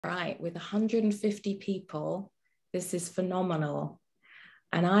Right, with 150 people, this is phenomenal.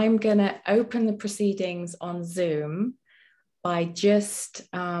 And I'm going to open the proceedings on Zoom by just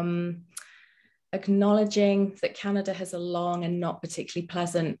acknowledging that Canada has a long and not particularly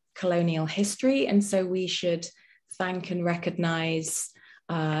pleasant colonial history. And so we should thank and recognize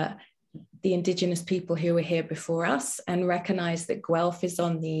the Indigenous people who were here before us and recognize that Guelph is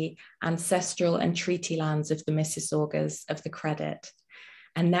on the ancestral and treaty lands of the Mississaugas of the Credit.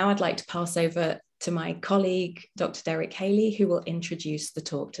 And now I'd like to pass over to my colleague, Dr. Derek Haley, who will introduce the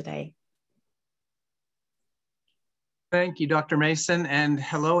talk today. Thank you, Dr. Mason, and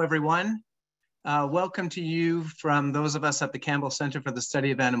hello, everyone. Welcome to you from those of us at the Campbell Centre for the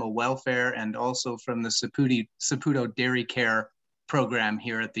Study of Animal Welfare and also from the Saputo Dairy Care program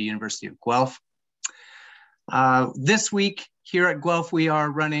here at the University of Guelph. This week here at Guelph, we are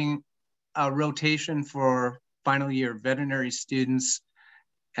running a rotation for final year veterinary students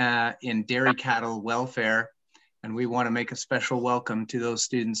in dairy cattle welfare. And we want to make a special welcome to those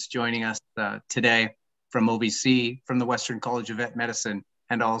students joining us today from OVC, from the Western College of Vet Medicine,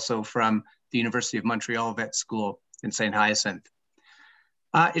 and also from the University of Montreal Vet School in St. Hyacinthe.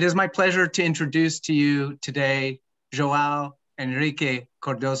 It is my pleasure to introduce to you today, João Enrique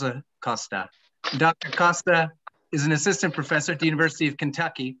Cardoza Costa. Dr. Costa is an assistant professor at the University of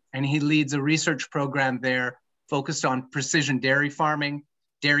Kentucky, and he leads a research program there focused on precision dairy farming,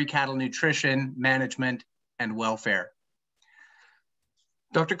 dairy cattle nutrition, management, and welfare.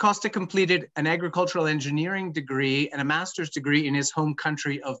 Dr. Costa completed an agricultural engineering degree and a master's degree in his home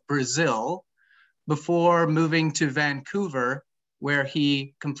country of Brazil before moving to Vancouver, where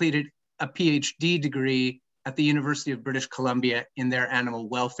he completed a PhD degree at the University of British Columbia in their animal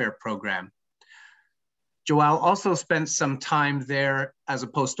welfare program. João also spent some time there as a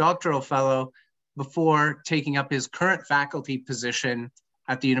postdoctoral fellow before taking up his current faculty position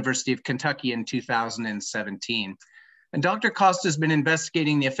at the University of Kentucky in 2017. And Dr. Costa has been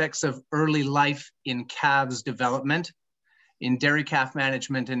investigating the effects of early life in calves development, in dairy calf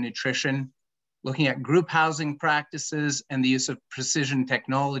management and nutrition, looking at group housing practices and the use of precision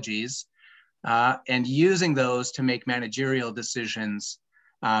technologies, and using those to make managerial decisions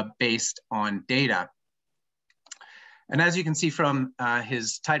based on data. And as you can see from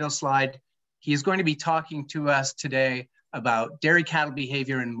his title slide, he's going to be talking to us today about dairy cattle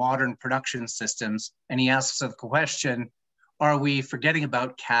behavior in modern production systems. And he asks the question, are we forgetting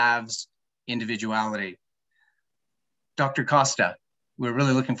about calves' individuality? Dr. Costa, we're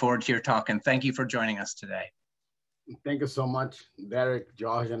really looking forward to your talk, and thank you for joining us today. Thank you so much, Derek,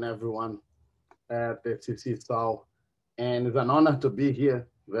 George, and everyone at the CCSAW. And it's an honor to be here.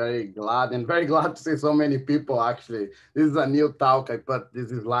 Very glad to see so many people, actually. This is a new talk. I put these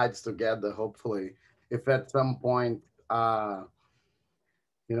slides together, hopefully. If at some point,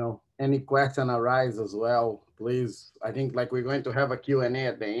 any question arise as well, please. I think we're going to have a Q&A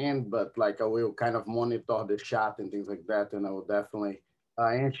at the end, but I will kind of monitor the chat and things like that, and I will definitely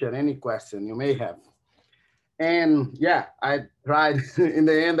answer any question you may have. And yeah, I tried, in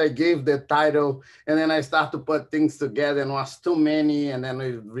the end, I gave the title, and then I started to put things together, and it was too many, and then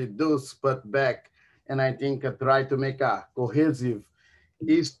we reduced, put back, and I think I tried to make a cohesive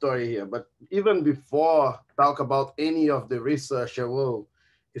history here. But even before talk about any of the research, I will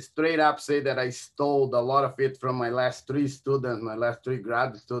straight up say that I stole a lot of it from my last three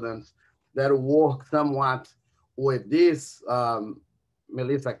grad students that work somewhat with this.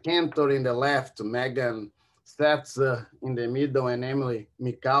 Melissa Cantor in the left, Megan Setzer in the middle, and Emily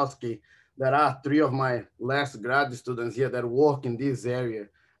Mikowski. There are three of my last grad students here that work in this area.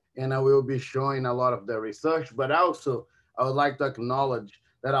 And I will be showing a lot of the research, but also I would like to acknowledge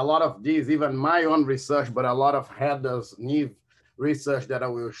that a lot of these, even my own research, but a lot of Heather's Neve research that I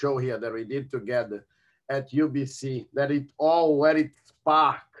will show here that we did together at UBC, that where it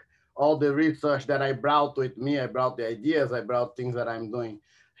sparked all the research that I brought with me. I brought the ideas, I brought things that I'm doing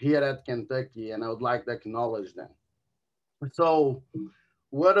here at Kentucky, and I would like to acknowledge them. So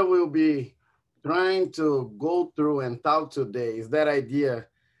what I will be trying to go through and talk today is that idea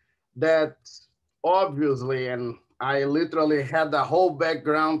that obviously, and I literally had the whole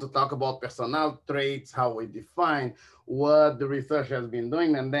background to talk about personality traits, how we define what the research has been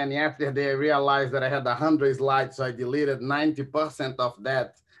doing. And then yesterday I realized that I had 100 slides, so I deleted 90% of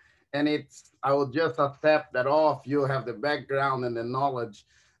that. And I would just accept that all of you have the background and the knowledge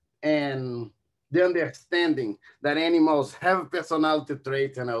and the understanding that animals have personality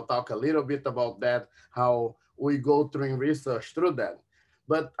traits. And I'll talk a little bit about that, how we go through in research through that.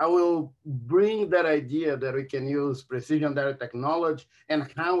 But I will bring that idea that we can use precision dairy technology and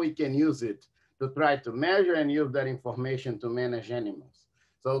how we can use it to try to measure and use that information to manage animals.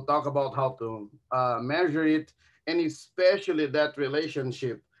 So talk about how to measure it, and especially that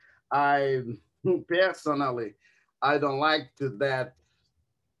relationship. I personally, I don't like to that.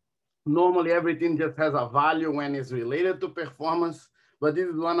 Normally, everything just has a value when it's related to performance, but this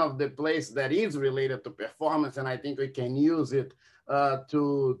is one of the places that is related to performance, and I think we can use it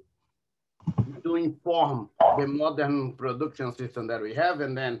to inform the modern production system that we have.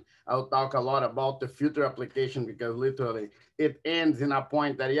 And then I'll talk a lot about the future application, because literally it ends in a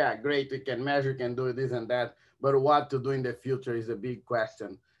point that, yeah, great, we can measure, can do this and that, but what to do in the future is a big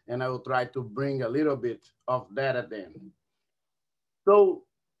question. And I will try to bring a little bit of that at the end. So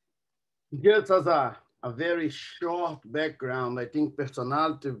just as a very short background, I think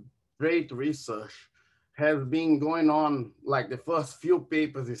personality trait research has been going on, like the first few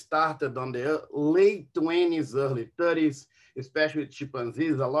papers started on the late 20s, early 30s, especially with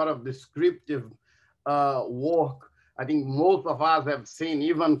chimpanzees, a lot of descriptive work. I think most of us have seen,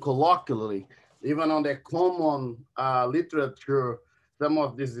 even colloquially, even on the common literature, some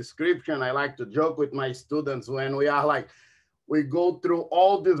of this description. I like to joke with my students when we are like, we go through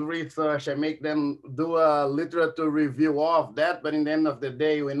all this research and make them do a literature review of that. But in the end of the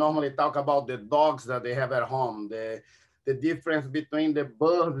day, we normally talk about the dogs that they have at home, the difference between the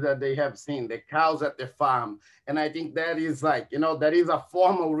birds that they have seen, the cows at the farm. And I think that is like, you know, there is a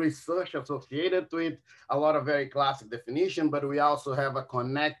formal research associated to it, a lot of very classic definition, but we also have a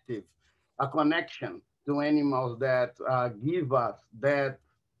connection to animals that give us that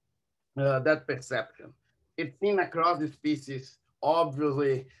perception. It's seen across the species.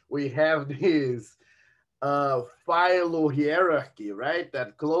 Obviously, we have this phylohierarchy, right?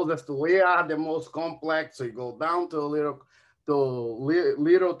 That closest to we are the most complex. So you go down to little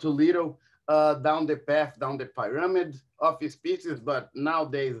down the path, down the pyramid of species. But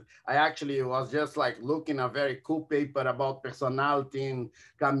nowadays, I actually was just like looking a very cool paper about personality in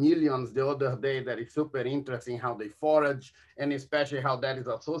chameleons the other day that is super interesting, how they forage, and especially how that is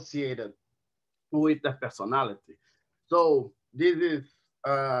associated with the personality. So this is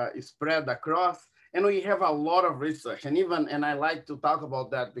spread across, and we have a lot of research. And I like to talk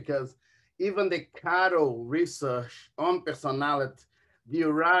about that because even the cattle research on personality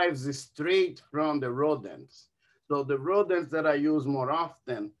derives straight from the rodents. So the rodents that I use more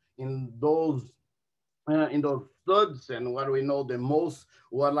often in those studs, and what we know the most,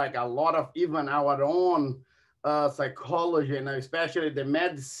 were like a lot of even our own psychology, and especially the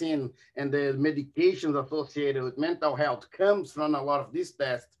medicine and the medications associated with mental health comes from a lot of these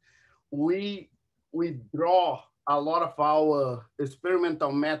tests. We draw a lot of our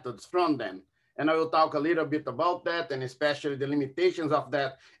experimental methods from them. And I will talk a little bit about that, and especially the limitations of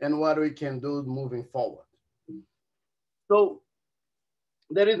that and what we can do moving forward. So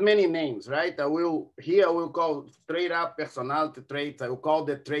there is many names, right? I will call straight up personality traits. I will call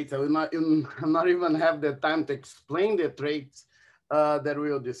the traits. I will not even have the time to explain the traits that we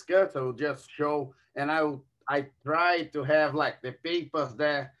will discuss. I will just show, and I try to have like the papers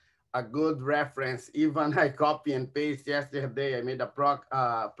there, a good reference. Even I copy and paste yesterday. I made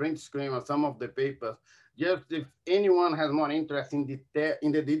a print screen of some of the papers. Just if anyone has more interest in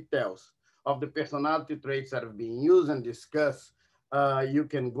the details of the personality traits that have been used and discussed, you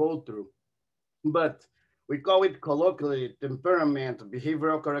can go through. But we call it colloquially temperament,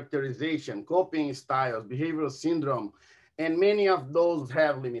 behavioral characterization, coping styles, behavioral syndrome, and many of those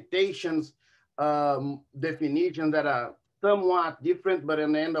have limitations, definitions that are somewhat different, but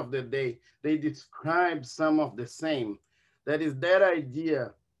at the end of the day, they describe some of the same. That is that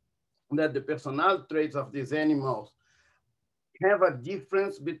idea that the personality traits of these animals have a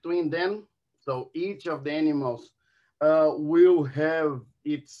difference between them. So each of the animals will have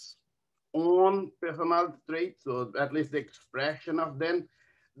its own personality traits, or at least the expression of them.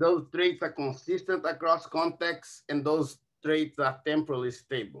 Those traits are consistent across contexts, and those traits are temporally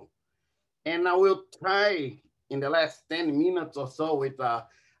stable. And I will try in the last 10 minutes or so with a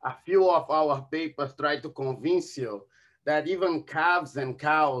few of our papers, try to convince you that even calves and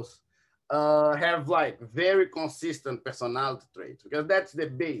cows have like very consistent personality traits, because that's the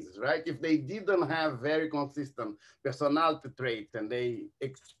base, right? If they didn't have very consistent personality traits and they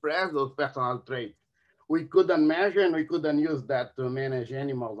express those personality traits, we couldn't measure and we couldn't use that to manage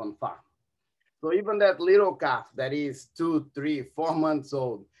animals on farm. So even that little calf that is 2, 3, 4 months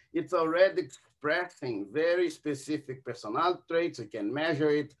old, it's already expressing very specific personality traits. We can measure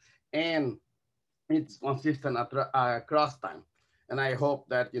it, and it's consistent across time. And I hope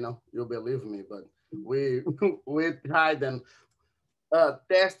that, you know, you believe me, but we tried and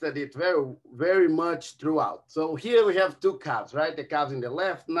tested it very, very much throughout. So here we have two calves, right? The calves in the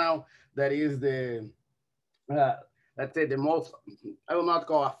left now, that is let's say the most, I will not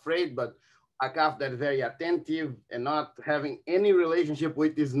call afraid, but a calf that is very attentive and not having any relationship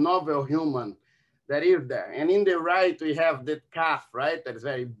with this novel human that is there. And in the right, we have that calf, right? That is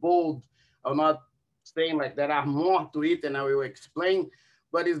very bold. I'm not saying like there are more to it, and I will explain,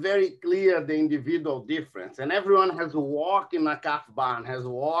 but it's very clear the individual difference. And everyone has walked in a calf barn, has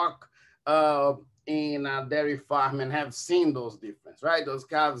walked in a dairy farm and have seen those differences, right? Those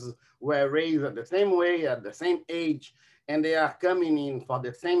calves were raised at the same way, at the same age, and they are coming in for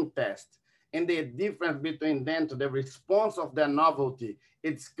the same test. And the difference between them to the response of their novelty,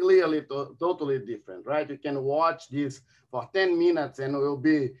 it's clearly totally different, right? You can watch this for 10 minutes and it will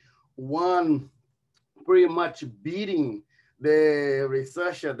be one pretty much beating the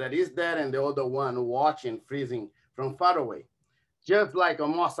researcher that is there and the other one watching, freezing from far away. Just like a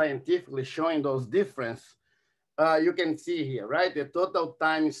more scientifically showing those differences, you can see here, right? The total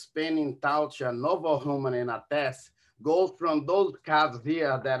time spent in touch a novel human in a test goes from those calves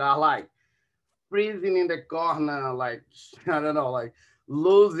here that are like freezing in the corner, like, I don't know, like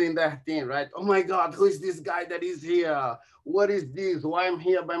losing their thing, right? Oh my God, who is this guy that is here? What is this? Why I'm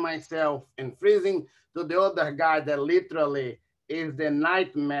here by myself? And freezing to the other guy that literally is the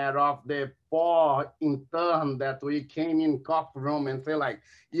nightmare of the poor intern that we came in cop room and say like,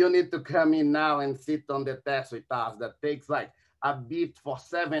 you need to come in now and sit on the test with us. That takes like a beat for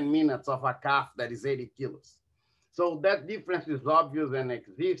 7 minutes of a calf that is 80 kilos. So that difference is obvious and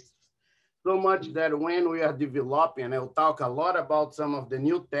exists. So much that when we are developing, and I'll talk a lot about some of the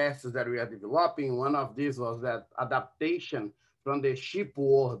new tests that we are developing. One of these was that adaptation from the sheep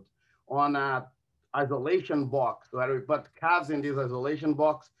world on a isolation box, where we put calves in this isolation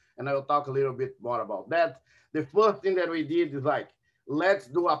box, and I will talk a little bit more about that. The first thing that we did is like, let's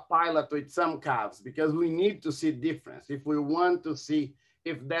do a pilot with some calves because we need to see difference. If we want to see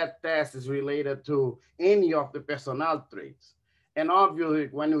if that test is related to any of the personality traits. And obviously,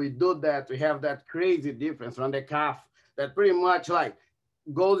 when we do that, we have that crazy difference from the calf that pretty much like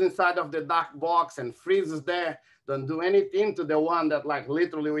goes inside of the dark box and freezes there, don't do anything, to the one that like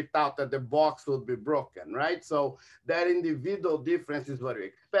literally we thought that the box would be broken, right? So that individual difference is what we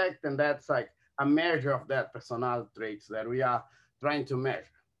expect. And that's like a measure of that personality traits that we are trying to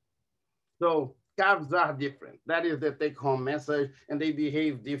measure. So calves are different. That is the take-home message, and they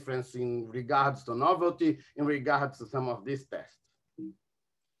behave different in regards to novelty, in regards to some of these tests.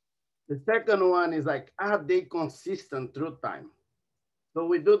 The second one is like, are they consistent through time? So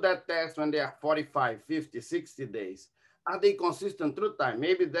we do that test when they are 45, 50, 60 days. Are they consistent through time?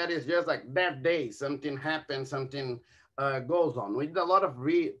 Maybe that is just like that day, something happens, something goes on. We did a lot of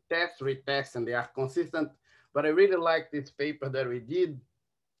retests, and they are consistent. But I really like this paper that we did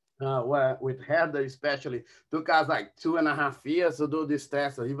where with Heather especially, took us like 2.5 years to do this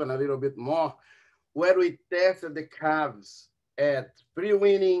test, or even a little bit more, where we tested the calves at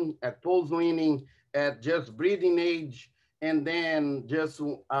pre-weaning, at post-weaning, at just breeding age, and then just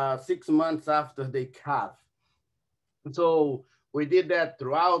 6 months after they calve. So we did that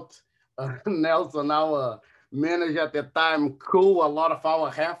throughout. Nelson, our manager at the time, cool a lot of our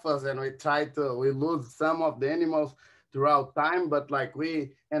heifers, and we lose some of the animals throughout time, but like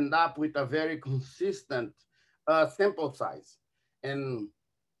we end up with a very consistent sample size. And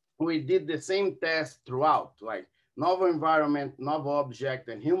we did the same test throughout, like novel environment, novel object,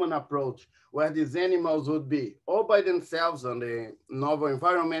 and human approach, where these animals would be all by themselves on the novel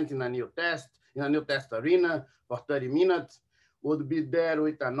environment in a new test arena for 30 minutes, would be there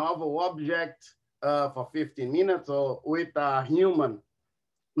with a novel object for 15 minutes, or with a human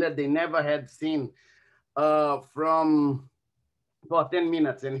that they never had seen for 10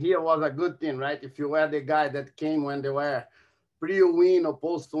 minutes. And here was a good thing, right? If you were the guy that came when they were pre-wean or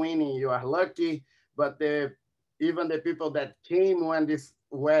post-weaning, you are lucky. But even the people that came when these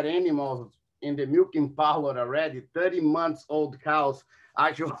were animals in the milking parlor already, 30 months old cows,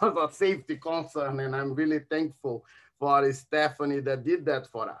 actually was a safety concern. And I'm really thankful for Stephanie that did that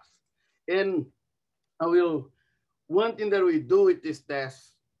for us. And one thing that we do with this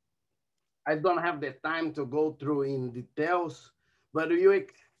test, I don't have the time to go through in details, but you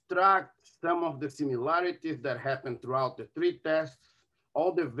extract some of the similarities that happen throughout the 3 tests,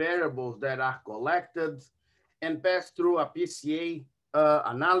 all the variables that are collected, and pass through a PCA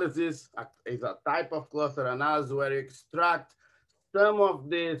analysis, is a type of cluster analysis where you extract some of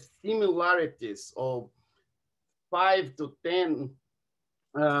the similarities of 5 to 10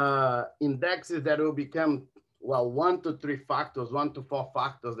 indexes that will become, well, 1 to 3 factors, 1 to 4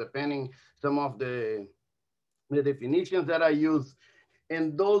 factors, depending some of the definitions that I use.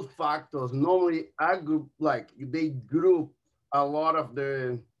 And those factors normally are group, like they group a lot of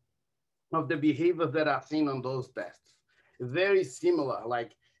the of the behaviors that are seen on those tests. Very similar,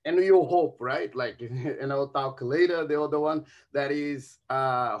 like, and you hope, right? Like, and I'll talk later, the other one that is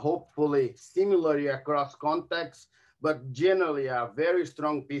hopefully similar across contexts, but generally a very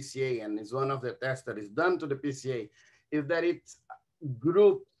strong PCA, and is one of the tests that is done to the PCA, is that it's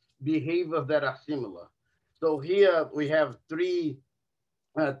group behaviors that are similar. So here we have three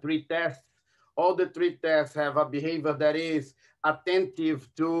tests. All the three tests have a behavior that is attentive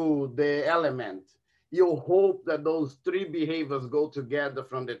to the element. You hope that those three behaviors go together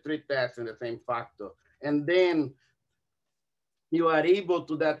from the three tests in the same factor. And then you are able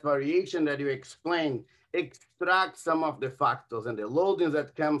to that variation that you explained, extract some of the factors and the loadings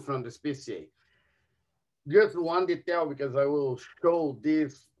that come from the PCA. Just one detail, because I will show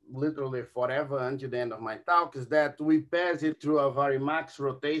this literally forever until the end of my talk, is that we pass it through a very max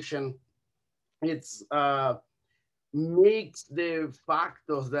rotation. It's makes the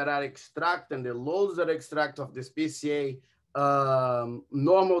factors that are extracted and the loads that are extracted of this PCA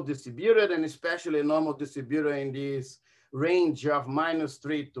normal distributed, and especially normal distributed in this range of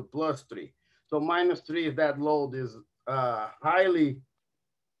 -3 to +3. So -3 is that load is highly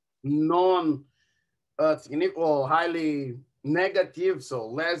significant or highly negative, so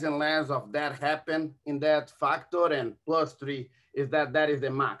less and less of that happen in that factor, and +3 is that is the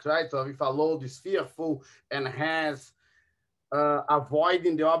max, right? So if a load is fearful and has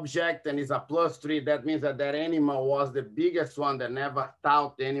avoiding the object and is a +3, that means that that animal was the biggest one that never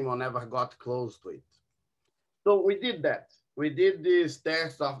thought the animal never got close to it. So we did that. We did this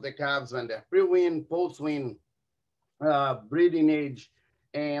test of the calves when they're pre-wean, post-wean, breeding age,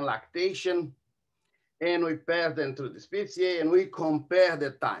 and lactation. And we pass them through the PCA, and we compare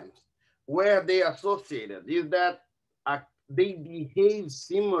the times where they associated. Is that they behave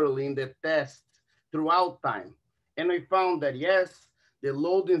similarly in the test throughout time. And we found that yes, the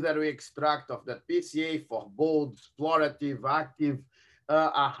loadings that we extract of the PCA for bold, explorative, active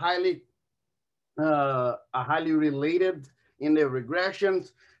are highly related in the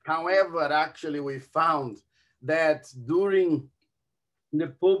regressions. However, actually we found that during the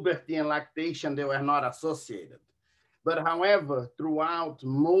puberty and lactation, they were not associated. But however, throughout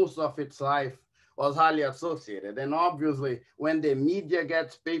most of its life was highly associated. And obviously, when the media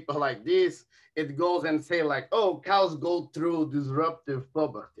gets paper like this, it goes and say like, oh, cows go through disruptive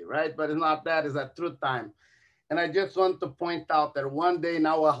puberty, right? But it's not that, it's a true time. And I just want to point out that one day in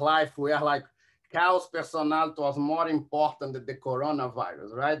our life, we are like, cows personality was more important than the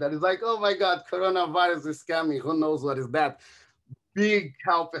coronavirus, right? That is like, oh my God, coronavirus is coming, who knows what is that? Big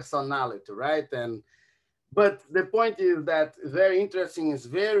cow personality, right? But the point is that very interesting, is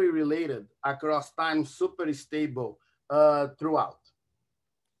very related across time, super stable throughout.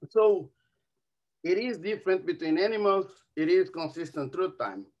 So it is different between animals. It is consistent through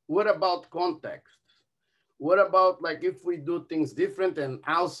time. What about context? What about like if we do things different? And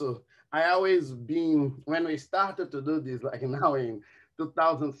also, I always been, when we started to do this, like now in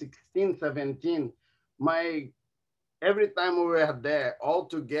 2016, 17, every time we were there all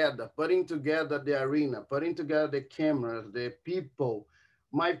together, putting together the arena, putting together the cameras, the people,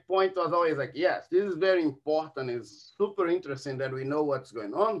 my point was always like, yes, this is very important. It's super interesting that we know what's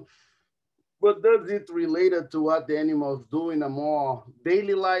going on, but does it related to what the animals do in a more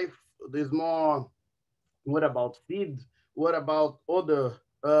daily life? There's more, what about feed? What about other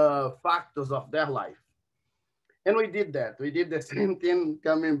factors of their life? And we did that. We did the same thing,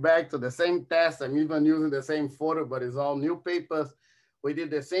 coming back to the same test. I'm even using the same photo, but it's all new papers. We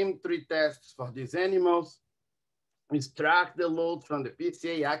did the same 3 tests for these animals. We extract the loads from the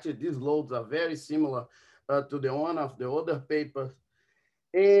PCA. Actually, these loads are very similar to the one of the other papers.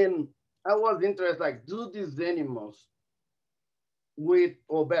 And I was interested, like, do these animals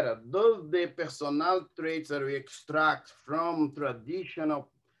or better, does the personality traits that we extract from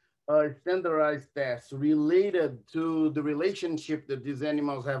traditional standardized tests related to the relationship that these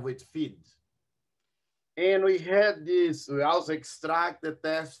animals have with feed? And we had this, we also extract the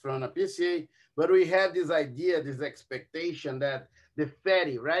test from a PCA, but we had this idea, this expectation that the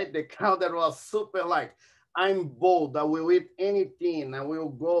fatty, right? The cow that was super like, I'm bold, I will eat anything, I will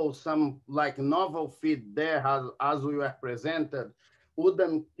go some like novel feed there as we were presented,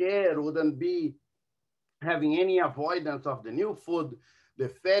 wouldn't care, wouldn't be having any avoidance of the new food. The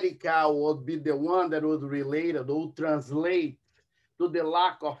fatty cow would be the one that would relate, that would translate to the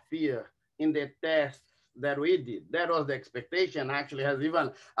lack of fear in the tests that we did. That was the expectation. Actually has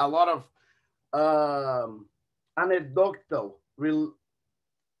even a lot of anecdotal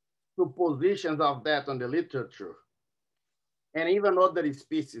suppositions of that on the literature and even other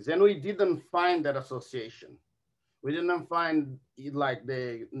species. And we didn't find that association. We didn't find it like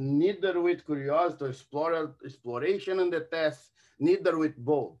neither with curiosity or exploration in the test, neither with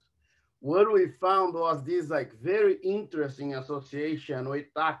both. What we found was this like very interesting association with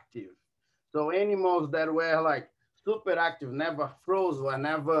active. So animals that were like super active, never froze, were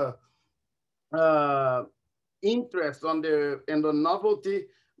never uh, interest on the novelty,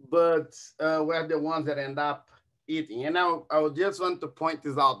 but were the ones that end up eating. And I would just want to point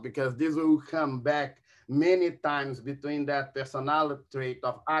this out because this will come back many times between that personality trait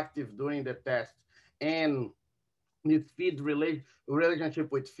of active during the test and this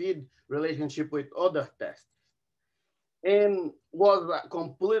relationship with feed, relationship with other tests. And was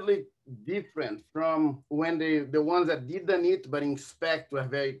completely different from when the ones that didn't eat but inspect were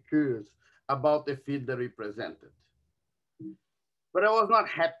very curious about the feed that we presented. But I was not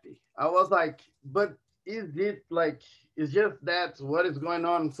happy. I was like, but is it like, it's just that what is going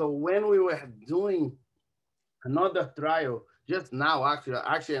on? So when we were doing another trial, just now,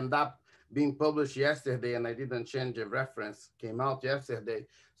 actually ended up being published yesterday, and I didn't change the reference, came out yesterday,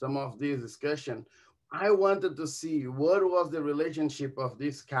 some of this discussion. I wanted to see what was the relationship of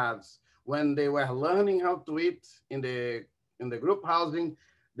these calves when they were learning how to eat in the group housing,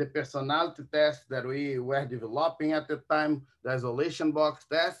 the personality test that we were developing at the time, the isolation box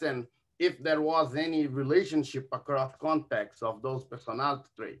test, and if there was any relationship across contexts of those personality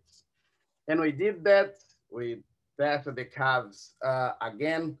traits. And we did that. We tested the calves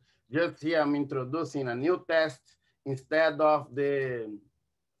again. Just here, I'm introducing a new test instead of the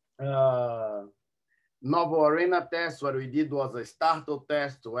uh, novel arena test. What we did was a startle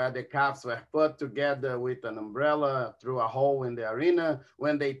test where the calves were put together with an umbrella through a hole in the arena.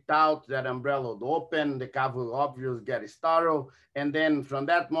 When they thought that umbrella would open, the calf would obviously get startled. And then from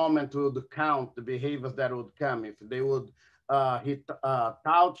that moment, we would count the behaviors that would come. If they would hit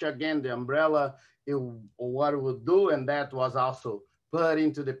touch again the umbrella, what it would do, and that was also put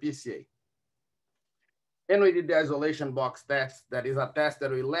into the PCA. And we did the isolation box test. That is a test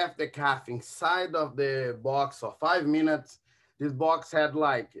that we left the calf inside of the box for 5 minutes. This box had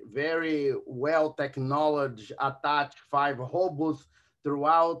like very well technology attached 5 hobos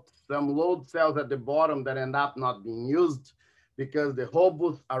throughout, some load cells at the bottom that end up not being used because the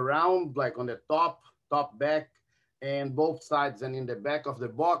hobos around, like on the top, back, and both sides and in the back of the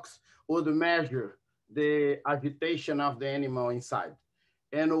box would measure the agitation of the animal inside.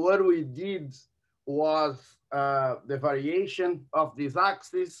 And what we did was the variation of these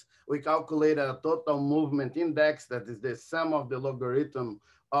axes. We calculated a total movement index that is the sum of the logarithm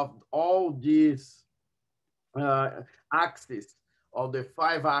of all these axes, or the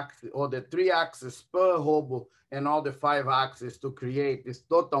 5 axes, or the 3 axes per hobo, and all the 5 axes to create this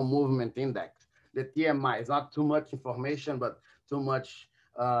total movement index. The TMI is not too much information, but too much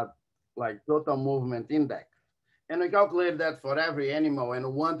like total movement index. And we calculated that for every animal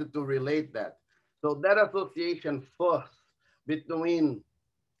and wanted to relate that. So that association first between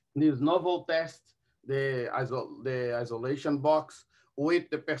this novel test, the isolation box, with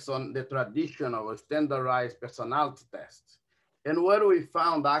the traditional or standardized personality test. And what we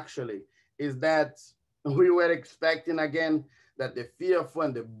found actually is that we were expecting again that the fearful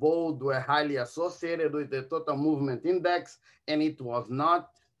and the bold were highly associated with the total movement index, and it was not.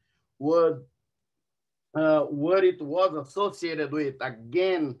 What it was associated with,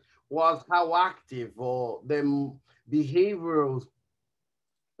 again, was how active or the behaviors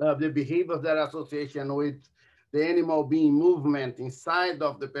that association with the animal being movement inside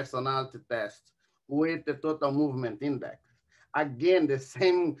of the personality test with the total movement index. Again, the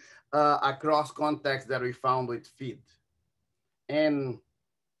same across context that we found with feed. And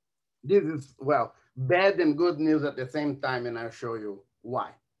this is, well, bad and good news at the same time, and I'll show you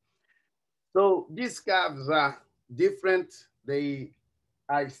why. So these calves are different. They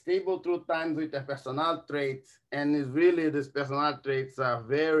are stable through time with their personality traits, and it's really these personality traits are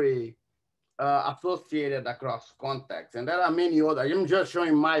very associated across contexts. And there are many other, I'm just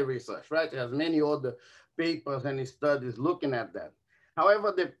showing my research, right? There's many other papers and studies looking at that.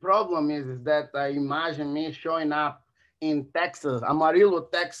 However, the problem is that I imagine me showing up in Texas, Amarillo,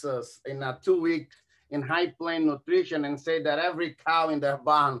 Texas, in 2 weeks in high plain nutrition and say that every cow in their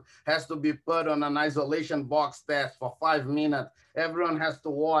barn has to be put on an isolation box test for 5 minutes. Everyone has to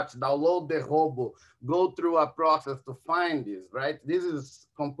watch, download the hobo, go through a process to find this, right? This is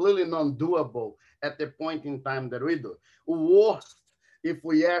completely non-doable at the point in time that we do. Worst, if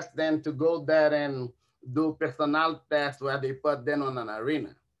we ask them to go there and do personality tests where they put them on an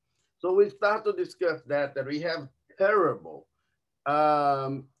arena. So we start to discuss that we have terrible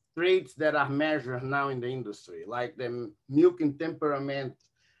traits that are measured now in the industry, like the milking temperament,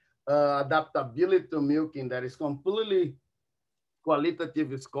 adaptability to milking that is completely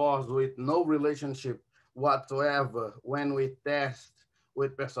qualitative scores with no relationship whatsoever when we test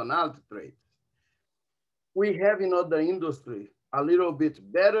with personality traits. We have in other industry a little bit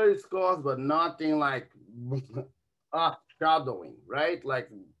better scores, but nothing like shadowing, right? Like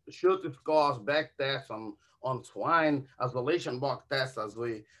shoot scores, back tests on swine, isolation box tests, as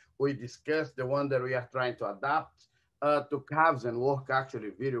we discussed, the one that we are trying to adapt to calves and work actually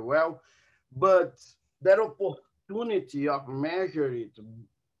very well. But that opportunity of measuring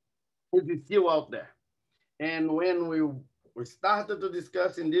it is still out there. And when we started to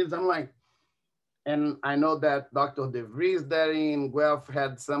discussing this, I'm like, and I know that Dr. De Vries there in Guelph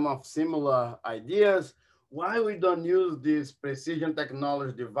had some of similar ideas. Why we don't use this precision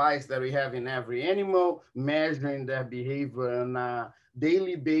technology device that we have in every animal, measuring their behavior on a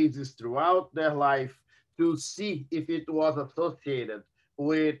daily basis throughout their life to see if it was associated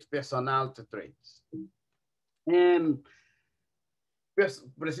with personality traits. And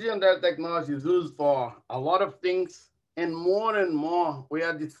precision data technology is used for a lot of things, and more we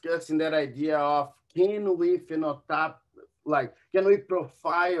are discussing that idea of can we phenotype, like can we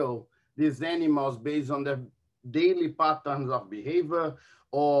profile these animals based on their daily patterns of behavior,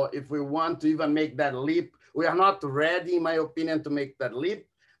 or if we want to even make that leap. We are not ready, in my opinion, to make that leap,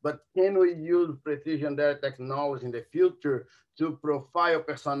 but can we use precision data technology in the future to profile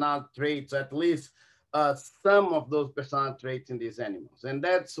personality traits, at least some of those personality traits in these animals? And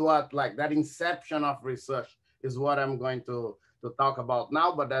that's what, like that inception of research is what I'm going to talk about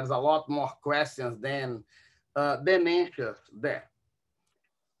now, but there's a lot more questions than answers there.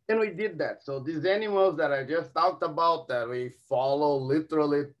 And we did that. So these animals that I just talked about, that we follow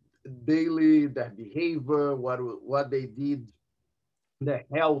literally daily, their behavior, what they did, their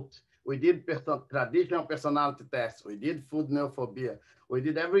health. We did traditional personality tests. We did food neophobia. We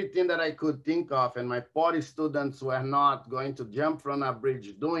did everything that I could think of, and my PORI students were not going to jump from a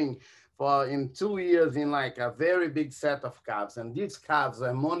bridge doing for in 2 years in like a very big set of calves. And these calves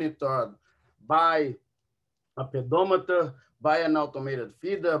are monitored by a pedometer, by an automated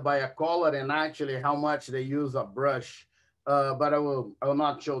feeder, by a collar, and actually how much they use a brush. But I will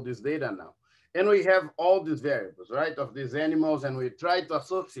not show this data now. And we have all these variables, right, of these animals, and we try to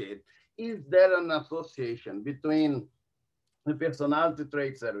associate. Is there an association between the personality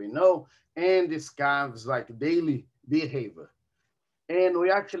traits that we know and these calves like daily behavior? And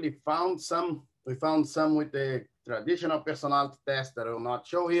we actually found some. We found some with the traditional personality test that I will not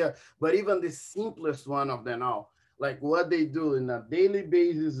show here, but even the simplest one of them all, like what they do in a daily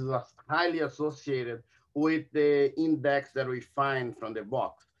basis is highly associated with the index that we find from the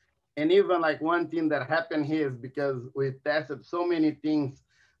box. And even like one thing that happened here is because we tested so many things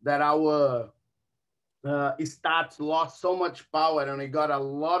that our stats lost so much power, and we got a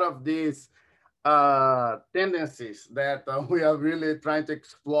lot of these tendencies that we are really trying to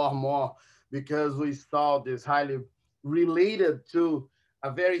explore more, because we saw this highly related to a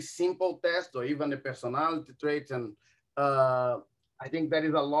very simple test or even the personality traits. And I think there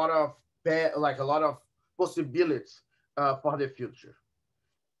is a lot of possibilities for the future.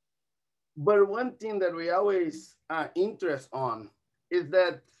 But one thing that we always interest on is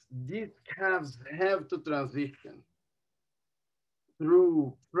that these calves have to transition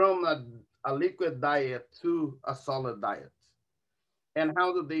from a liquid diet to a solid diet. And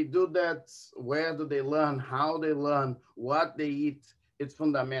how do they do that? Where do they learn? How they learn? What they eat? It's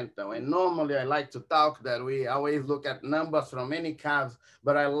fundamental. And normally I like to talk that we always look at numbers from many calves,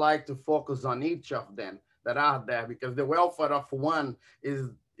 but I like to focus on each of them that are there, because the welfare of one is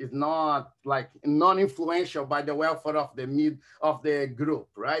not like non-influential by the welfare of the group,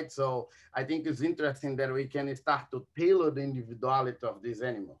 right? So I think it's interesting that we can start to tailor the individuality of these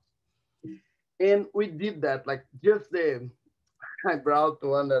animals. And we did that, like I brought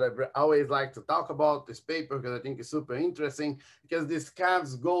one that I always like to talk about, this paper, because I think it's super interesting, because these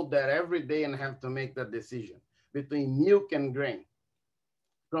calves go there every day and have to make that decision between milk and grain.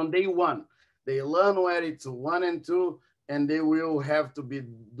 From day one, they learn where it's 1 and 2, and they will have to be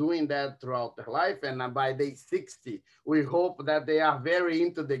doing that throughout their life. And by day 60, we hope that they are very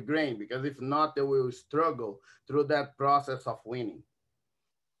into the grain, because if not, they will struggle through that process of weaning.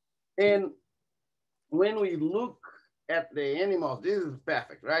 And when we look at the animals, this is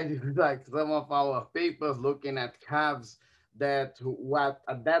perfect, right? It's like some of our papers looking at calves that what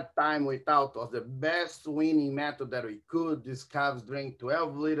at that time we thought was the best weaning method that we could. These calves drink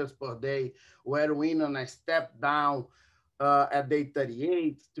 12 liters per day, were weaned on a step down at day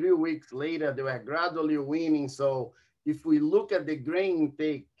 38. 3 weeks later, they were gradually weaning. So if we look at the grain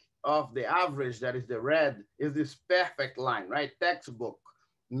intake of the average, that is the red, is this perfect line, right? Textbook.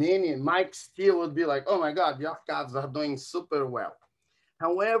 Mike still would be like, oh my God, your calves are doing super well.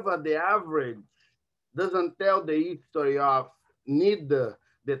 However, the average doesn't tell the history of neither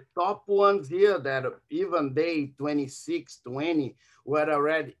the top ones here that even day 26, 20 were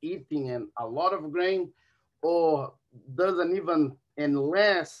already eating and a lot of grain, or doesn't even,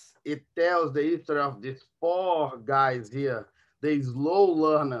 unless it tells the history of these four guys here, the slow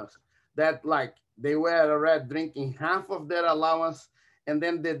learners, that like they were already drinking half of their allowance. And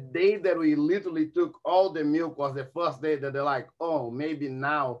then the day that we literally took all the milk was the first day that they're like, oh, maybe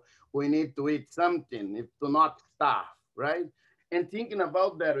now we need to eat something if to not starve, right? And thinking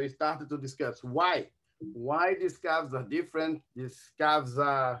about that, we started to discuss why these calves are different. These calves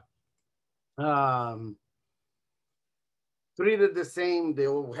are treated the same. They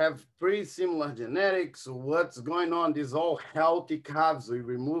will have pretty similar genetics. What's going on? These all healthy calves. We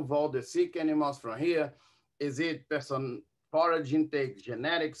remove all the sick animals from here. Is it forage intake,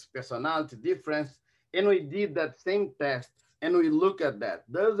 genetics, personality difference? And we did that same test and we look at that.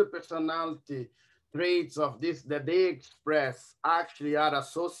 Does the personality traits of this that they express actually are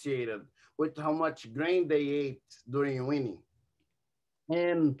associated with how much grain they ate during weaning?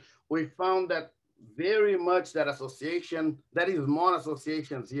 And we found that very much that association, that is more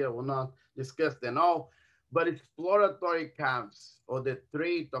associations here, we'll not discuss them all, but exploratory calves or the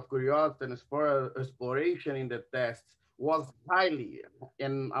trait of curiosity and exploration in the tests was highly,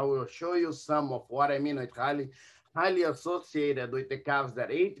 and I will show you some of what I mean with highly associated with the calves that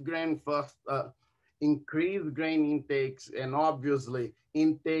ate grain first, increased grain intakes, and obviously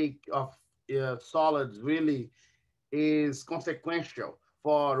intake of solids really is consequential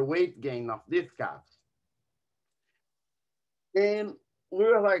for weight gain of these calves. And we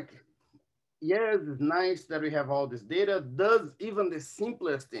were like, yes, it's nice that we have all this data. Does even the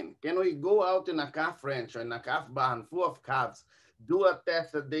simplest thing, can we go out in a calf ranch or in a calf barn full of calves, do a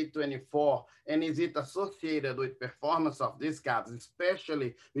test at day 24, and is it associated with performance of these calves,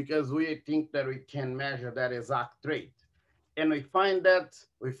 especially because we think that we can measure that exact trait? And we found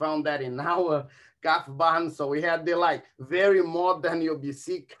that in our calf barn. So we had the like very modern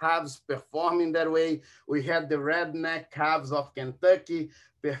UBC calves performing that way. We had the redneck calves of Kentucky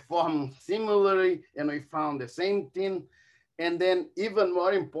perform similarly, and we found the same thing. And then even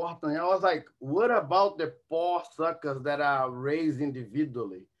more important, I was like, what about the poor suckers that are raised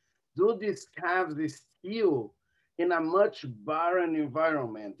individually? Do these calves still in a much barren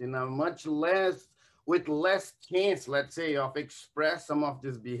environment, in a much less with less chance, let's say, of express some of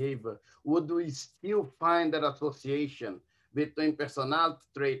this behavior, would we still find that association between personality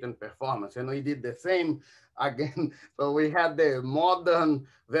trait and performance? And we did the same again. So we had the modern,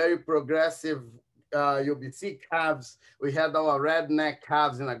 very progressive UBC calves. We had our redneck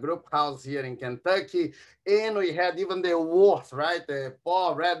calves in a group house here in Kentucky. And we had even the worst, right? The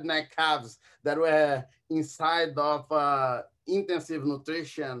poor redneck calves that were inside of intensive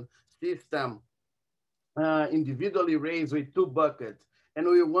nutrition system, individually raised with 2 buckets. And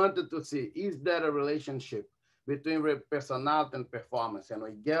we wanted to see, is there a relationship between personality and performance? And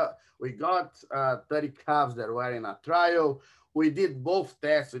we got 30 calves that were in a trial. We did both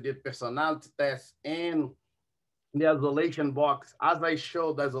tests. We did personality tests and the isolation box. As I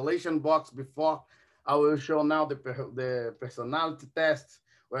showed the isolation box before, I will show now the personality tests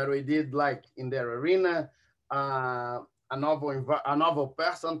where we did like in their arena, a novel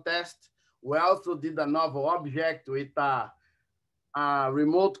person test. We also did a novel object with a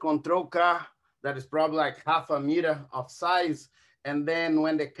remote control car that is probably like 1/2 meter of size. And then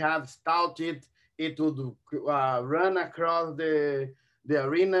when the calf started, it would run across the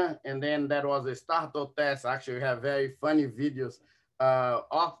arena. And then that was a startle test. Actually, we have very funny videos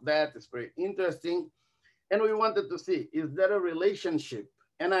of that. It's pretty interesting. And we wanted to see, is there a relationship?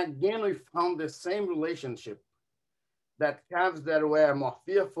 And again, we found the same relationship, that calves that were more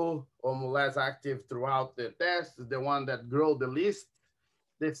fearful or less active throughout the test, the one that grow the least.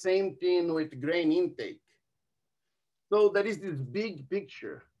 The same thing with grain intake. So there is this big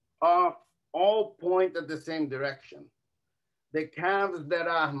picture of all point at the same direction. The calves that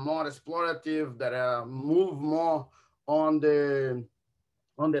are more explorative, that move more on the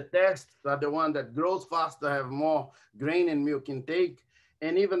tests, are the one that grows faster, have more grain and milk intake.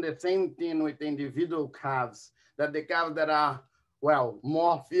 And even the same thing with individual calves, that the calves that are, well,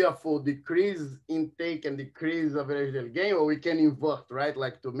 more fearful, decrease intake and decrease average daily gain, or we can invert, right?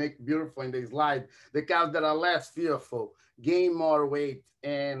 Like to make beautiful in the slide, the calves that are less fearful, gain more weight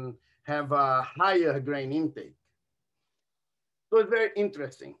and have a higher grain intake. So it's very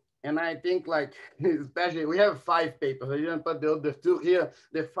interesting. And I think like, especially we have 5 papers. I didn't put the other 2 here.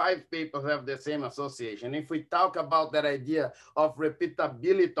 The 5 papers have the same association. If we talk about that idea of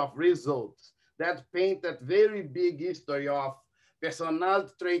repeatability of results, that paint that very big history of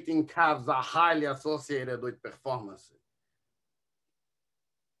personality trait in calves are highly associated with performance.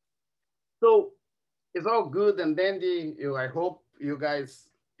 So it's all good and dandy. I hope you guys,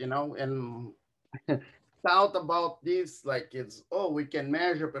 and thought about this, like it's, oh, we can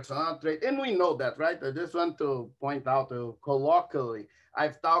measure personality trait. And we know that, right? I just want to point out colloquially,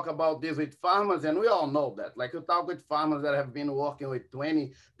 I've talked about this with farmers and we all know that. Like you talk with farmers that have been working with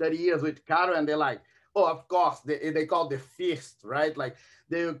 20, 30 years with cattle and they're like, oh, of course, they call the fist, right? Like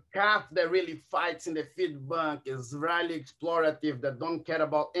the calf that really fights in the feed bank is really explorative, that don't care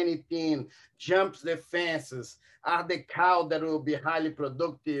about anything, jumps the fences, are the cow that will be highly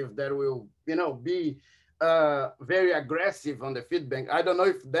productive, that will, be very aggressive on the feed bank. I don't know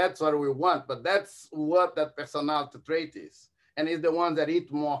if that's what we want, but that's what that personality trait is. And it's the ones that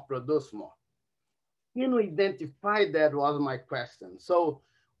eat more, produce more. Can we identify that was my question. So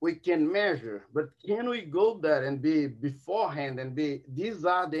we can measure, but can we go there and be beforehand and be, these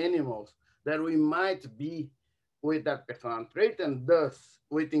are the animals that we might be with that personality trait and thus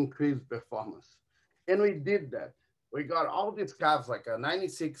with increased performance. And we did that. We got all these calves, like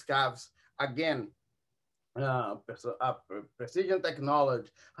 96 calves, again, precision technology,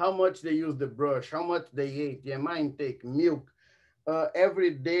 how much they use the brush, how much they ate, the EMI intake, milk,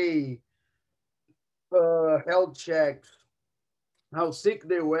 every day health checks, how sick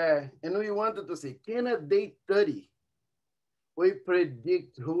they were. And we wanted to see, can at day 30, we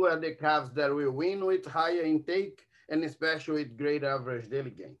predict who are the calves that will win with higher intake and especially with great average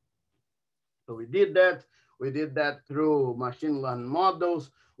daily gain. So we did that. We did that through machine learning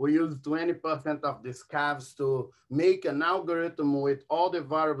models. We used 20% of these calves to make an algorithm with all the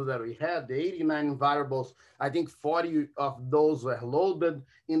variables that we had, the 89 variables. I think 40 of those were loaded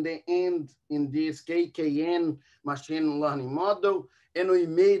in the end in this KKN machine learning model. And we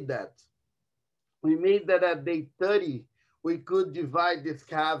made that. We made that at day 30, we could divide these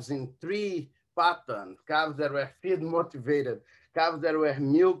calves in 3 patterns: calves that were feed motivated, calves that were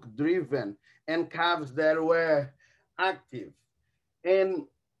milk driven, and calves that were active. And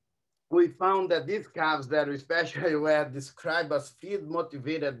we found that these calves that especially were described as feed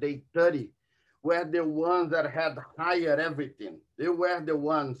motivated day 30 were the ones that had higher everything. They were the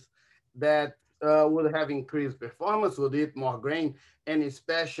ones that would have increased performance, would eat more grain, and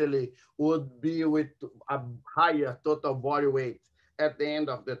especially would be with a higher total body weight at the end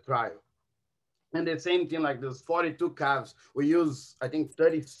of the trial. And the same thing, like those 42 calves, we use, I think,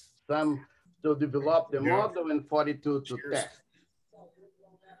 30 some to develop the model and 42 to test.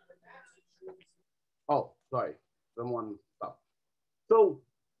 Oh, sorry, someone stopped. So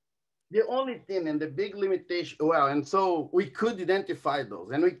the only thing and the big limitation, well, and so we could identify those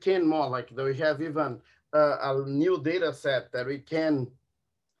and we can more, like we have even a new data set that we can,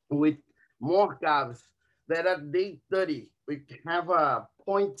 with more calves, that at day 30, we have a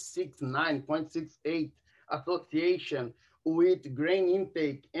 0.69, 0.68 association with grain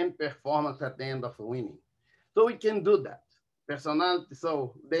intake and performance at the end of winning. So we can do that. Personality,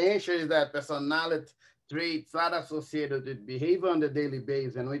 so the answer is that personality traits are associated with behavior on the daily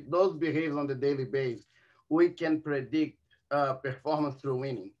basis, and with those behaviors on the daily basis, we can predict performance through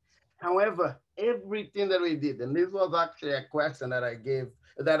winning. However, everything that we did, and this was actually a question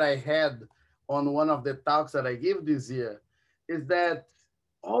that I had on one of the talks that I gave this year, is that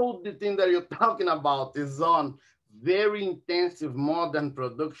all the thing that you're talking about is on very intensive modern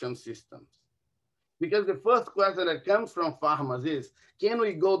production systems. Because the first question that comes from farmers is, can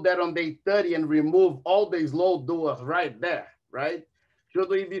we go there on day 30 and remove all these low doers right there, right? Should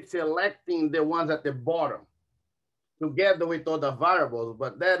we be selecting the ones at the bottom together with other variables?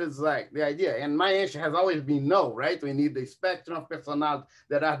 But that is like the idea. And my answer has always been no, right? We need the spectrum of personality.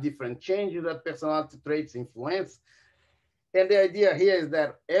 There are different changes that personality traits influence. And the idea here is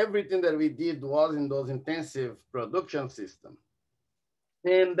that everything that we did was in those intensive production systems.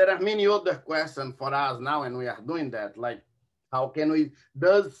 And there are many other questions for us now, and we are doing that. Like, how can we,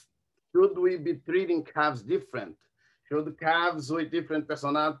 should we be treating calves different? Should calves with different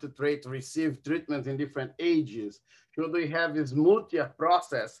personality traits receive treatment in different ages? Should we have this multi-year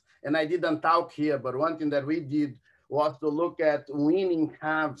process? And I didn't talk here, but one thing that we did was to look at weaning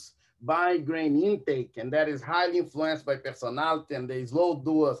calves by grain intake, and that is highly influenced by personality, and the slow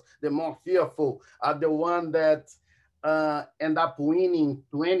doers, the more fearful, are the one that end up winning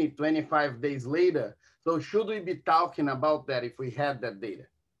 20, 25 days later. So should we be talking about that if we had that data?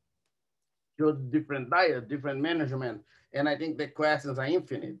 Should different diet, different management? And I think the questions are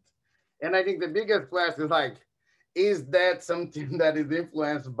infinite. And I think the biggest question is like, is that something that is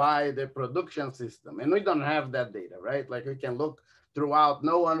influenced by the production system? And we don't have that data, right? Like we can look throughout,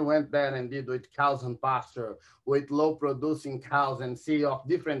 no one went there and did with cows and pasture, with low producing cows and see of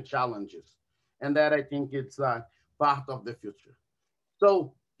different challenges. And that I think it's part of the future.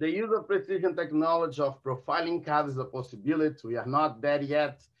 So the use of precision technology of profiling cows is a possibility. We are not there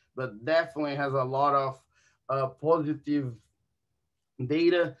yet, but definitely has a lot of positive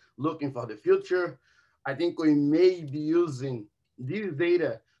data looking for the future. I think we may be using this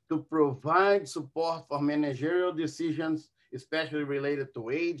data to provide support for managerial decisions, especially related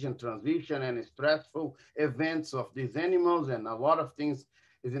to age and transition and stressful events of these animals, and a lot of things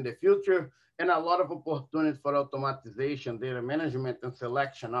is in the future, and a lot of opportunities for automatization, data management, and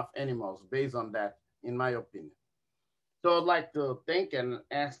selection of animals based on that, in my opinion. So I'd like to thank and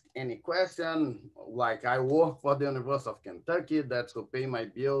ask any question. Like I work for the University of Kentucky, that's who pay my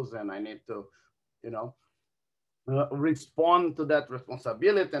bills, and I need to, you know, respond to that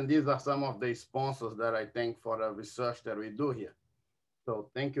responsibility. And these are some of the sponsors that I thank for the research that we do here. So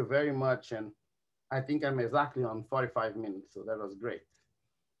thank you very much. And I think I'm exactly on 45 minutes, so that was great.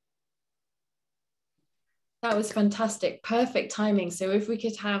 That was fantastic, perfect timing. So if we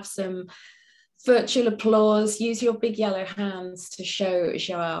could have some virtual applause, use your big yellow hands to show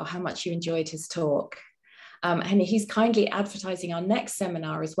João how much you enjoyed his talk. And he's kindly advertising our next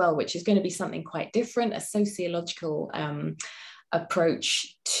seminar as well, which is going to be something quite different, a sociological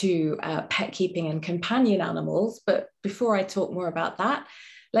approach to pet keeping and companion animals. But before I talk more about that,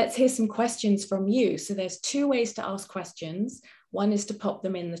 let's hear some questions from you. So there's two ways to ask questions. One is to pop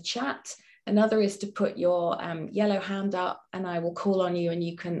them in the chat. Another is to put your yellow hand up and I will call on you and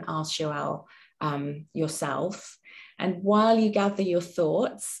you can ask João yourself. And while you gather your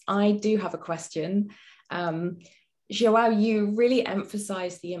thoughts, I do have a question. João, you really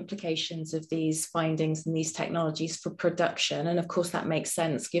emphasize the implications of these findings and these technologies for production. And of course, that makes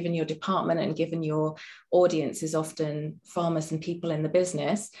sense given your department and given your audience is often farmers and people in the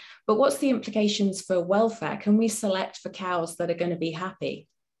business. But what's the implications for welfare? Can we select for cows that are going to be happy?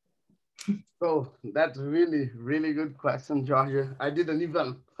 So that's really, really good question, Georgia. I didn't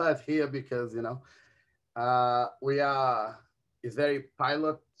even put here because, you know, it's very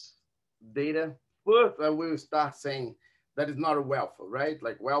pilot data. First, I will start saying that is not a welfare, right?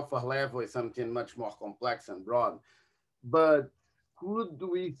 Like welfare level is something much more complex and broad. But could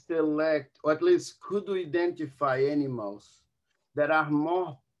we select, or at least could we identify animals that are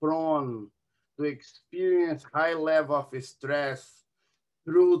more prone to experience high level of stress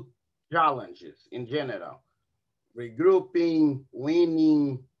through challenges in general, regrouping,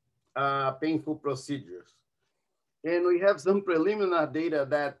 weaning, painful procedures. And we have some preliminary data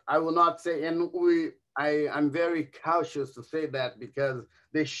that I will not say, and I'm very cautious to say that because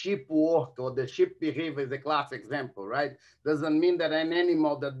the sheep work or the sheep behavior is a classic example, right? Doesn't mean that an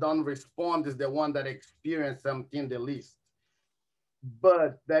animal that don't respond is the one that experiences something the least.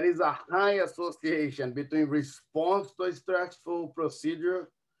 But there is a high association between response to a stressful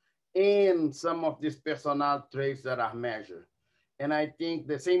procedure and some of these personality traits that are measured. And I think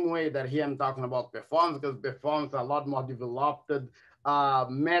the same way that here I'm talking about performance, because performance is a lot more developed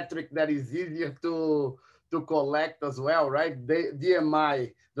metric that is easier to collect as well, right?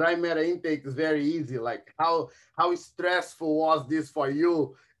 DMI, dry matter intake is very easy. Like how stressful was this for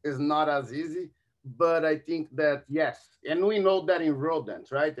you is not as easy. But I think that, yes, and we know that in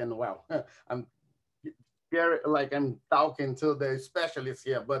rodents, right? And well, I'm talking to the specialists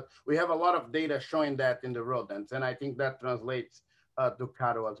here, but we have a lot of data showing that in the rodents. And I think that translates to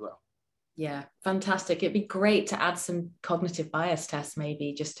cattle as well. Yeah, fantastic. It'd be great to add some cognitive bias tests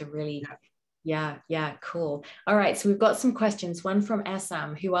maybe just to really, yeah, cool. All right, so we've got some questions. One from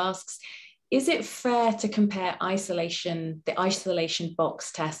Essam who asks, is it fair to compare the isolation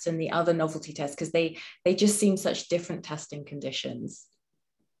box test and the other novelty tests? Because they just seem such different testing conditions.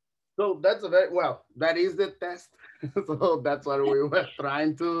 So that's that is the test. So that's what we were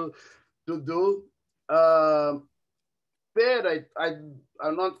trying to do. Fair,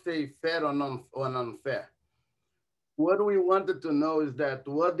 I'll not say fair or unfair. What we wanted to know is that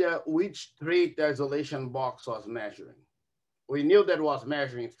which trait the isolation box was measuring. We knew that was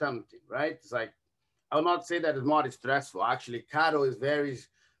measuring something, right? It's like, I'll not say that it's more stressful. Actually, cattle is very,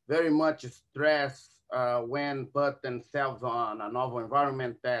 very much stressed when put themselves on a novel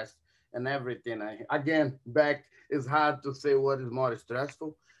environment test and everything. Again, back it's hard to say what is more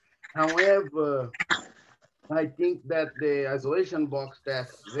stressful. However, I think that the isolation box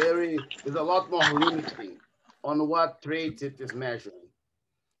test is a lot more limiting on what traits it is measuring.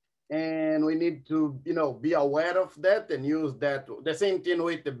 And we need to, be aware of that and use that. The same thing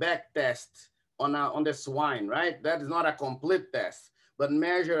with the back test on the swine, right? That is not a complete test, but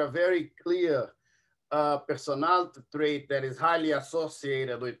measure a very clear personality trait that is highly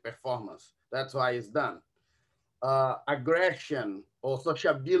associated with performance. That's why it's done. Aggression or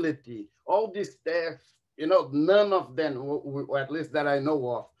sociability, all these tests, none of them, or at least that I know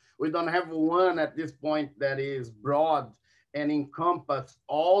of, we don't have one at this point that is broad and encompass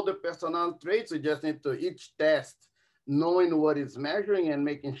all the personality traits. We just need to each test knowing what it's measuring and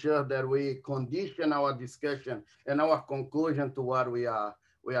making sure that we condition our discussion and our conclusion to what we are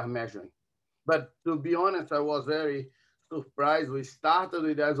measuring. But to be honest, I was very surprised. We started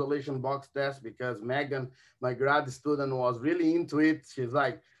with the isolation box test because Megan, my grad student, was really into it. She's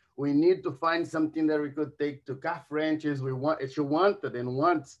like, we need to find something that we could take to calf ranches. She wanted and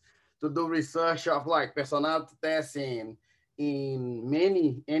wants to do research of like personality testing in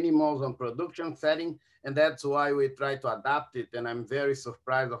many animals on production setting. And that's why we try to adapt it. And I'm very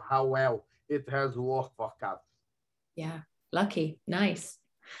surprised of how well it has worked for cats. Yeah, lucky, nice.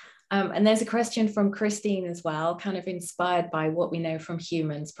 And there's a question from Christine as well, kind of inspired by what we know from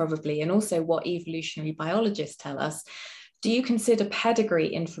humans probably, and also what evolutionary biologists tell us. Do you consider pedigree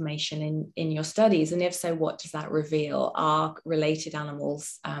information in your studies? And if so, what does that reveal? Are related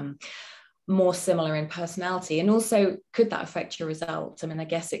animals more similar in personality? And also, could that affect your results? I mean, I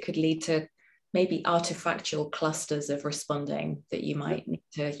guess it could lead to maybe artifactual clusters of responding that you might need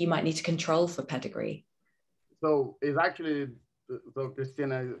to control for pedigree. So it's actually, so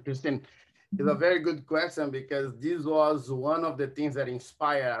Christine, it's a very good question because this was one of the things that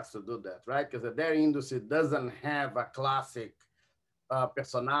inspired us to do that, right? Because the dairy industry doesn't have a classic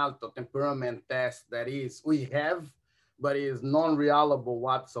personality or temperament test that we have, but is non-reliable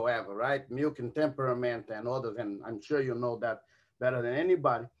whatsoever, right? Milk and temperament and others, and I'm sure you know that better than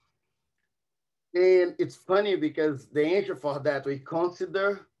anybody. And it's funny because the answer for that we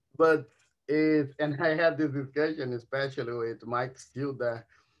consider, but and I had this discussion, especially with Mike Stilda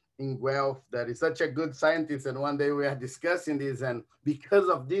in Guelph, that is such a good scientist. And one day we are discussing this, and because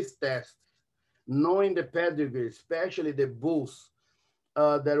of this test, knowing the pedigree, especially the bulls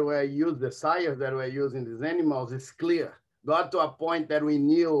that were used, the sires that were used in these animals, is clear. Got to a point that we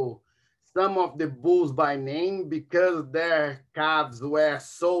knew some of the bulls by name because their calves were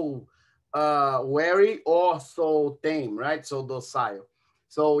so wary or so tame, right? So docile.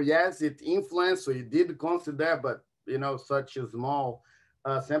 So yes, it influenced. We did consider, but such a small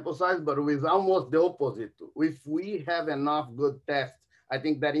sample size. But with almost the opposite. If we have enough good tests, I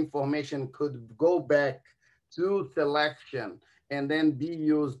think that information could go back to selection and then be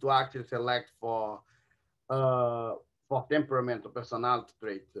used to actually select for temperament or personality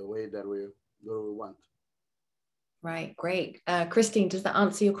traits the way that we want. Right, great. Christine, does that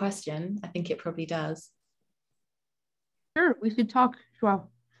answer your question? I think it probably does. Sure, we should talk, João.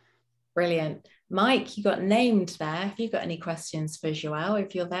 Brilliant. Mike, you got named there. Have you got any questions for João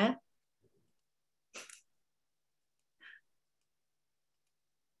if you're there?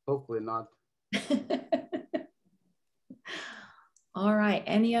 Hopefully not. All right,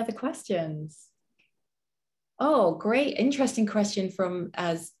 any other questions? Oh, great. Interesting question from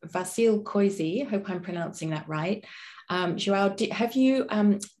Vasil Koisi. Hope I'm pronouncing that right. João, have you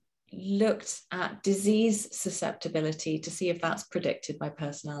looked at disease susceptibility to see if that's predicted by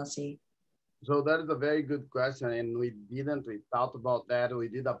personality? So that is a very good question. And we thought about that. We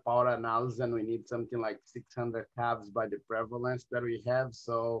did a power analysis and we need something like 600 calves by the prevalence that we have.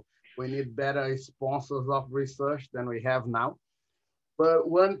 So we need better sponsors of research than we have now. But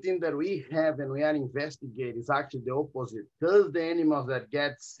one thing that we have and we are investigating is actually the opposite. Does the animals that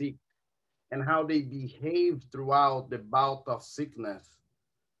get sick and how they behave throughout the bout of sickness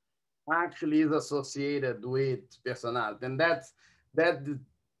actually is associated with personality? And that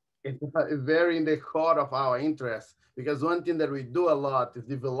is very in the core of our interest, because one thing that we do a lot is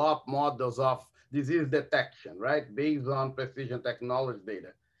develop models of disease detection, right? Based on precision technology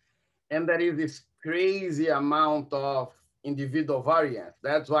data. And there is this crazy amount of individual variance.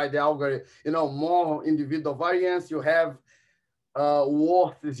 That's why the algorithm, more individual variance you have,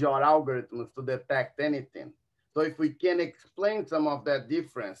 worse is your algorithms to detect anything. So if we can explain some of that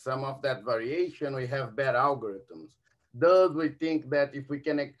difference, some of that variation, we have better algorithms. Thus, we think that if we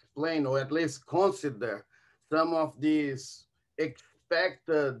can explain or at least consider some of these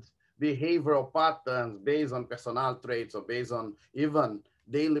expected behavioral patterns based on personality traits or based on even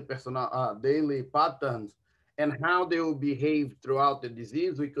daily patterns, and how they will behave throughout the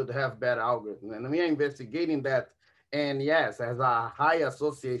disease, we could have better algorithms. And we are investigating that. And yes, there's a high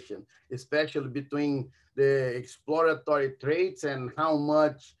association, especially between the exploratory traits and how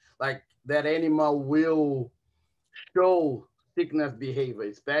much, like that animal will show sickness behavior,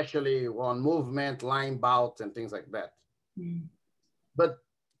 especially on movement, line bouts, and things like that. Mm. But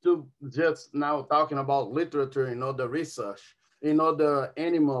to just now talking about literature, the research, the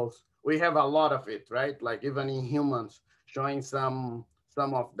animals, we have a lot of it, right? Like even in humans, showing some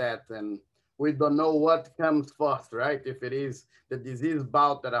of that, and we don't know what comes first, right? If it is the disease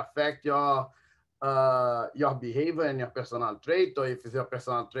bout that affect your behavior and your personal trait, or if it's your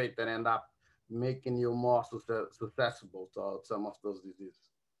personal trait that end up making you more susceptible to some of those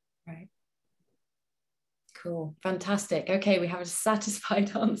diseases. Right. Cool. Fantastic. Okay, we have a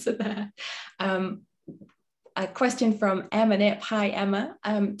satisfied answer there. A question from Emma Nip. Hi, Emma.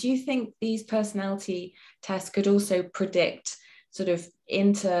 Do you think these personality tests could also predict sort of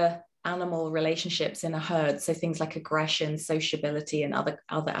inter-animal relationships in a herd? So things like aggression, sociability, and other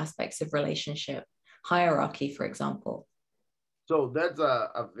aspects of relationship, hierarchy, for example. So that's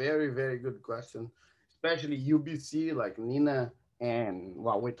a very, very good question, especially UBC, like Nina and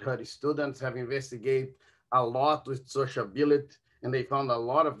with her students have investigated a lot with sociability, and they found a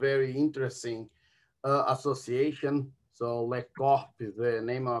lot of very interesting association. So LeCorp is the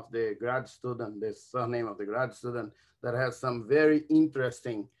name of the grad student, the surname of the grad student, that has some very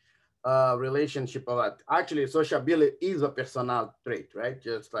interesting relationship of that. Actually, sociability is a personal trait, right?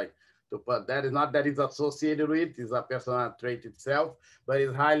 Just like to put that, is not that it's associated with, it's a personal trait itself, but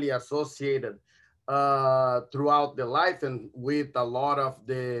it's highly associated throughout the life and with a lot of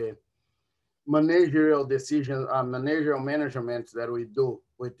the managerial decisions, managerial managements that we do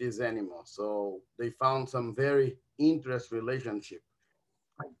with these animals. So they found some very interesting relationship.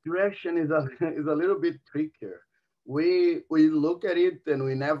 Aggression is a little bit trickier. We look at it and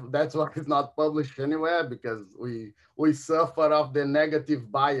we never, that's why it's not published anywhere, because we suffer of the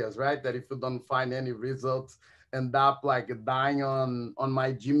negative bias, right? That if you don't find any results, end up like dying on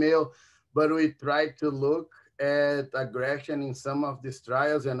my Gmail. But we try to look at aggression in some of these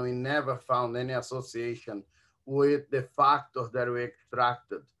trials, and we never found any association with the factors that we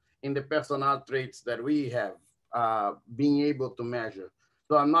extracted in the personal traits that we have being able to measure.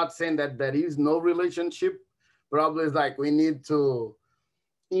 So I'm not saying that there is no relationship. Probably it's like we need to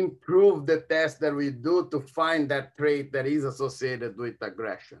improve the test that we do to find that trait that is associated with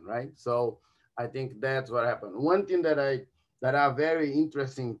aggression, right? So I think that's what happened. One thing that are very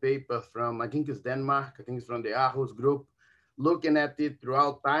interesting papers from, I think it's Denmark, I think it's from the Aarhus group, looking at it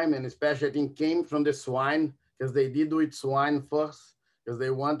throughout time, and especially I think came from the swine, because they did with swine first, because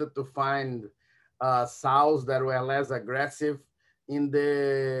they wanted to find sows that were less aggressive in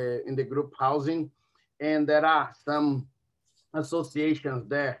the group housing. And there are some associations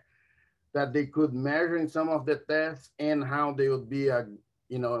there that they could measure in some of the tests, and how they would be,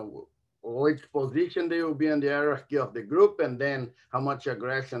 which position they will be in the hierarchy of the group, and then how much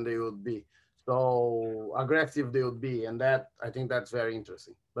aggression they would be. So aggressive they would be. And that, I think that's very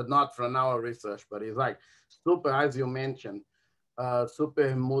interesting, but not from our research, but it's like super, as you mentioned,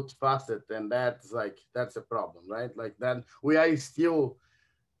 super multifaceted. And that's a problem, right? Like that, we are still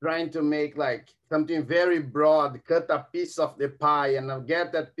trying to make like something very broad, cut a piece of the pie and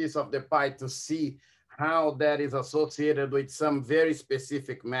get that piece of the pie to see how that is associated with some very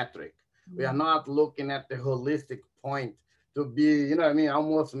specific metric. Mm-hmm. We are not looking at the holistic point to be,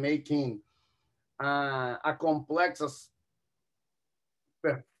 almost making a complex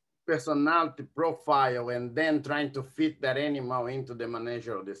personality profile and then trying to fit that animal into the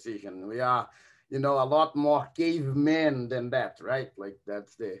managerial decision. We are, a lot more cavemen than that, right? Like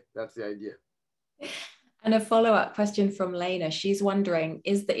that's the idea. And a follow-up question from Lena. She's wondering,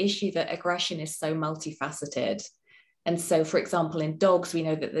 is the issue that aggression is so multifaceted? And so, for example, in dogs, we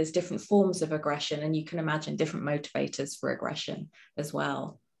know that there's different forms of aggression, and you can imagine different motivators for aggression as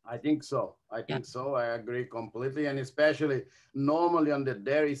well. I think so. I agree completely. And especially normally on the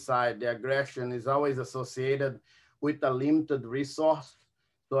dairy side, the aggression is always associated with a limited resource.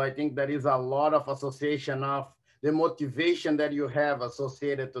 So I think there is a lot of association of the motivation that you have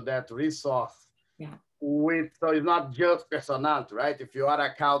associated to that resource. Yeah. So it's not just personality, right? If you are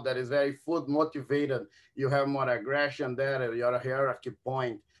a cow that is very food motivated, you have more aggression there at your hierarchy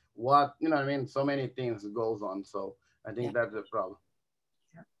point. So many things goes on. So I think that's the problem.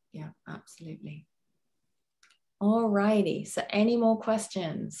 Yeah, absolutely. All righty. So any more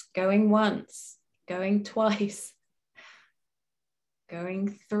questions? Going once, going twice,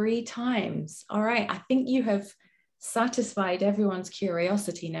 going 3 times. All right. I think you have satisfied everyone's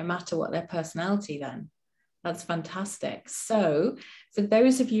curiosity, no matter what their personality then. That's fantastic. So for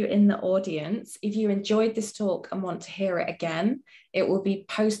those of you in the audience, if you enjoyed this talk and want to hear it again, it will be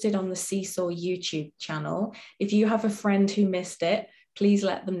posted on the CCSAW YouTube channel. If you have a friend who missed it, please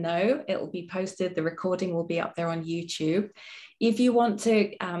let them know. It will be posted. The recording will be up there on YouTube. If you want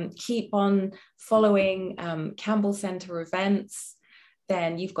to keep on following Campbell Centre events,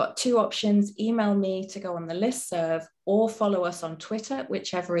 then you've got two options. Email me to go on the listserv or follow us on Twitter,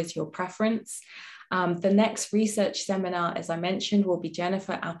 whichever is your preference. The next research seminar, as I mentioned, will be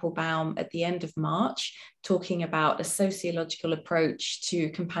Jennifer Applebaum at the end of March, talking about a sociological approach to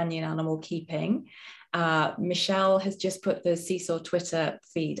companion animal keeping. Michelle has just put the CCSAW Twitter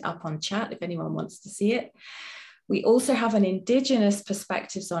feed up on chat if anyone wants to see it. We also have an Indigenous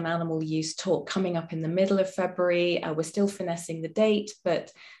Perspectives on Animal Use talk coming up in the middle of February. We're still finessing the date,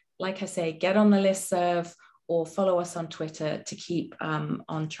 but like I say, get on the listserv or follow us on Twitter to keep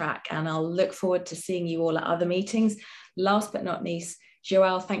on track. And I'll look forward to seeing you all at other meetings. Last but not least,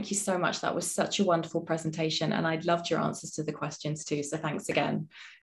 João, thank you so much. That was such a wonderful presentation, and I loved your answers to the questions too. So thanks again.